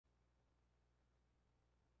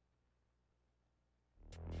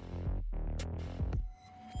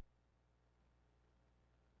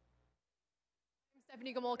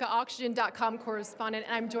Stephanie Gomolka, Oxygen.com correspondent,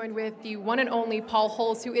 and I'm joined with the one and only Paul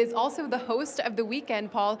Holes, who is also the host of The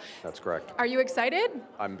Weekend. Paul. That's correct. Are you excited?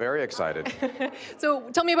 I'm very excited. So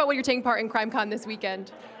tell me about what you're taking part in CrimeCon this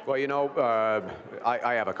weekend. Well, you know,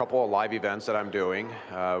 I have a couple of live events that I'm doing.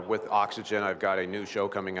 With Oxygen, I've got a new show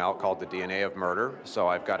coming out called The DNA of Murder. So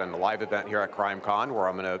I've got a live event here at CrimeCon where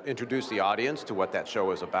I'm going to introduce the audience to what that show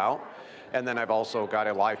is about. And then I've also got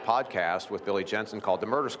a live podcast with Billy Jensen called The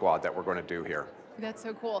Murder Squad that we're going to do here. That's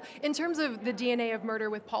so cool. In terms of The DNA of Murder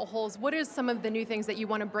with Paul Holes, what is some of the new things that you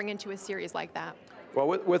want to bring into a series like that? Well,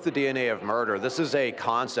 with The DNA of Murder, this is a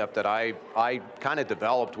concept that I kind of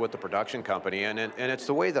developed with the production company, and it's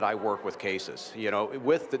the way that I work with cases. You know,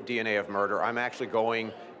 with The DNA of Murder, I'm actually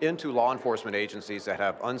going into law enforcement agencies that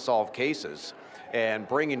have unsolved cases and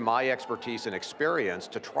bringing my expertise and experience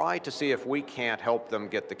to try to see if we can't help them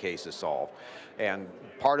get the cases solved. And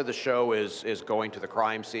part of the show is going to the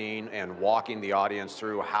crime scene and walking the audience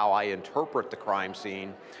through how I interpret the crime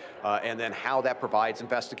scene, and then how that provides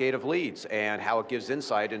investigative leads and how it gives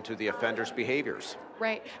insight into the offender's behaviors.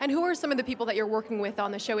 Right. And who are some of the people that you're working with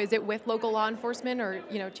on the show? Is it with local law enforcement or,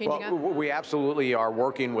 you know, changing up? We absolutely are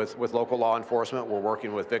working with local law enforcement. We're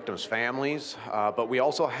working with victims' families, but we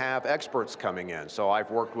also have experts coming in. So I've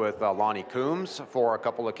worked with Lonnie Coombs for a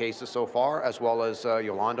couple of cases so far, as well as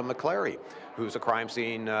Yolanda McClary, who's a crime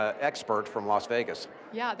scene expert from Las Vegas.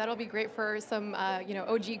 Yeah, that'll be great for some, you know,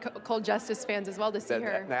 OG cold justice fans as well to see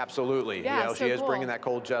her. Absolutely. Yeah, you know, so she is cool. bringing that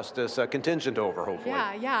cold justice contingent over, hopefully.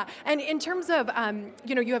 Yeah, yeah. And in terms of,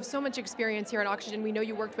 you know, you have so much experience here at Oxygen. We know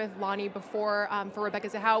you worked with Lonnie before for Rebecca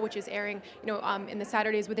Zahau, which is airing, you know, in the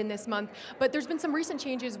Saturdays within this month. But there's been some recent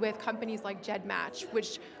changes with companies like GEDmatch,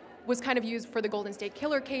 which was kind of used for the Golden State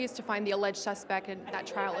Killer case to find the alleged suspect, and that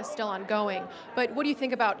trial is still ongoing. But what do you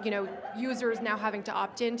think about, you know, users now having to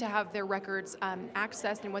opt in to have their records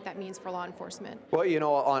accessed, and what that means for law enforcement? Well, you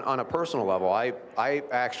know, on a personal level, I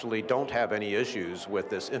actually don't have any issues with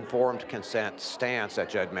this informed consent stance that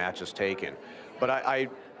GEDmatch has taken. But I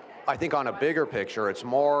think on a bigger picture, it's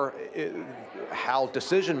more how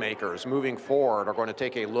decision makers moving forward are going to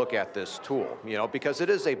take a look at this tool, you know, because it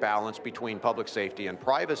is a balance between public safety and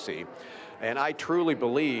privacy. And I truly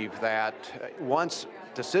believe that once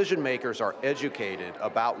decision makers are educated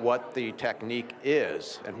about what the technique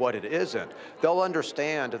is and what it isn't, they'll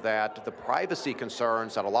understand that the privacy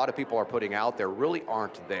concerns that a lot of people are putting out there really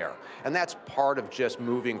aren't there. And that's part of just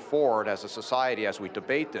moving forward as a society as we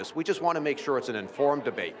debate this. We just want to make sure it's an informed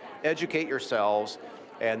debate. Educate yourselves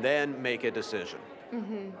and then make a decision.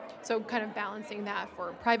 Mm-hmm. So kind of balancing that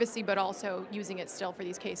for privacy, but also using it still for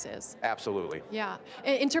these cases. Absolutely. Yeah.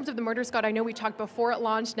 In terms of the Murder Squad, I know we talked before it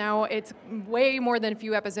launched. Now it's way more than a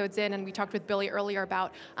few episodes in, and we talked with Billy earlier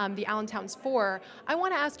about the Allentowns 4. I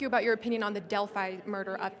want to ask you about your opinion on the Delphi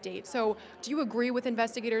Murder update. So do you agree with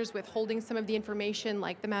investigators with holding some of the information,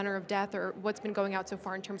 like the manner of death, or what's been going out so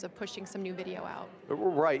far in terms of pushing some new video out?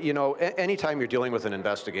 Right. You know, anytime you're dealing with an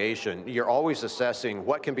investigation, you're always assessing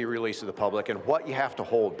what can be released to the public and what you have to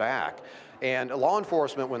hold back. And law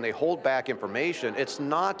enforcement, when they hold back information, it's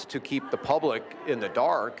not to keep the public in the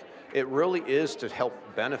dark. It really is to help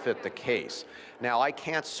benefit the case. Now, I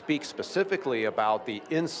can't speak specifically about the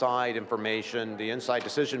inside information, the inside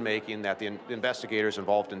decision making that the investigators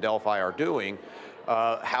involved in Delphi are doing.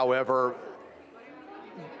 However,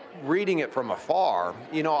 reading it from afar,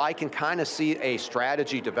 you know, I can kind of see a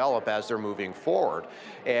strategy develop as they're moving forward.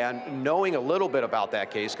 And knowing a little bit about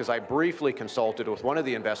that case, because I briefly consulted with one of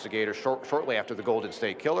the investigators shortly after the Golden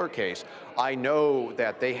State Killer case, I know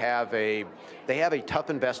that they have a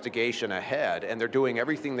tough investigation ahead, and they're doing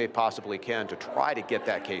everything they possibly can to try to get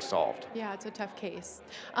that case solved. Yeah, it's a tough case.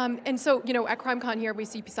 And so, you know, at CrimeCon here, we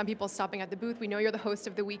see some people stopping at the booth. We know you're the host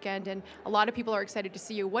of The Weekend, and a lot of people are excited to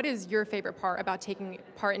see you. What is your favorite part about taking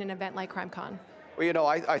part in an event like CrimeCon? Well, you know,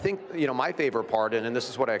 I think, you know, my favorite part, and this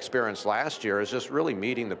is what I experienced last year, is just really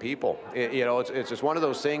meeting the people. You know, it's just one of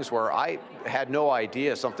those things where I had no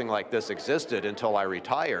idea something like this existed until I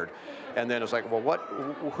retired. And then it's like, well,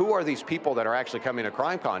 who are these people that are actually coming to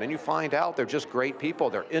CrimeCon? And you find out they're just great people.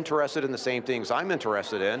 They're interested in the same things I'm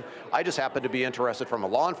interested in. I just happen to be interested from a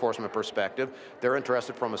law enforcement perspective. They're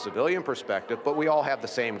interested from a civilian perspective, but we all have the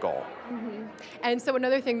same goal. Mm-hmm. And so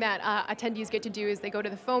another thing that attendees get to do is they go to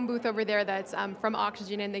the phone booth over there that's from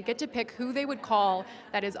Oxygen, and they get to pick who they would call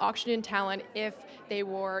that is Oxygen talent if they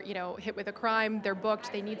were, you know, hit with a crime, they're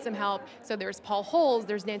booked, they need some help. So there's Paul Holes,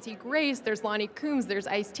 there's Nancy Grace, there's Lonnie Coombs, there's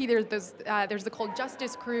Ice-T, there's the Cold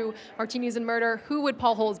Justice crew, Martinis and Murder. Who would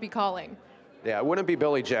Paul Holes be calling? Yeah, it wouldn't be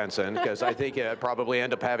Billy Jensen, because I think he'd probably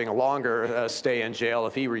end up having a longer stay in jail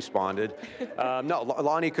if he responded. No,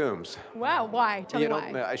 Lonnie Coombs. Wow, why? Tell me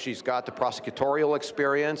why. She's got the prosecutorial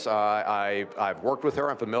experience. I've worked with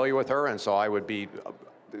her, I'm familiar with her, and so I would be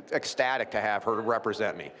ecstatic to have her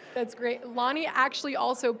represent me. That's great. Lonnie actually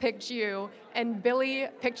also picked you, and Billy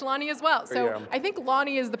picked Lonnie as well. So I think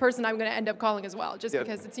Lonnie is the person I'm going to end up calling as well, just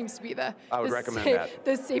because it seems to be the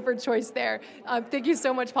safer choice there. Thank you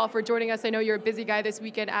so much, Paul, for joining us. I know you're a busy guy this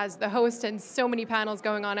weekend as the host, and so many panels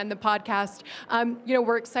going on in the podcast.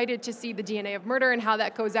 We're excited to see the DNA of Murder and how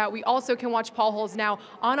that goes out. We also can watch Paul Holes now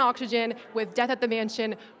on Oxygen with Death at the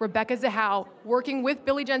Mansion, Rebecca Zahau working with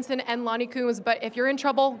Billy Jensen and Lonnie Coombs. But if you're in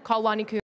trouble, call Lonnie Coombs.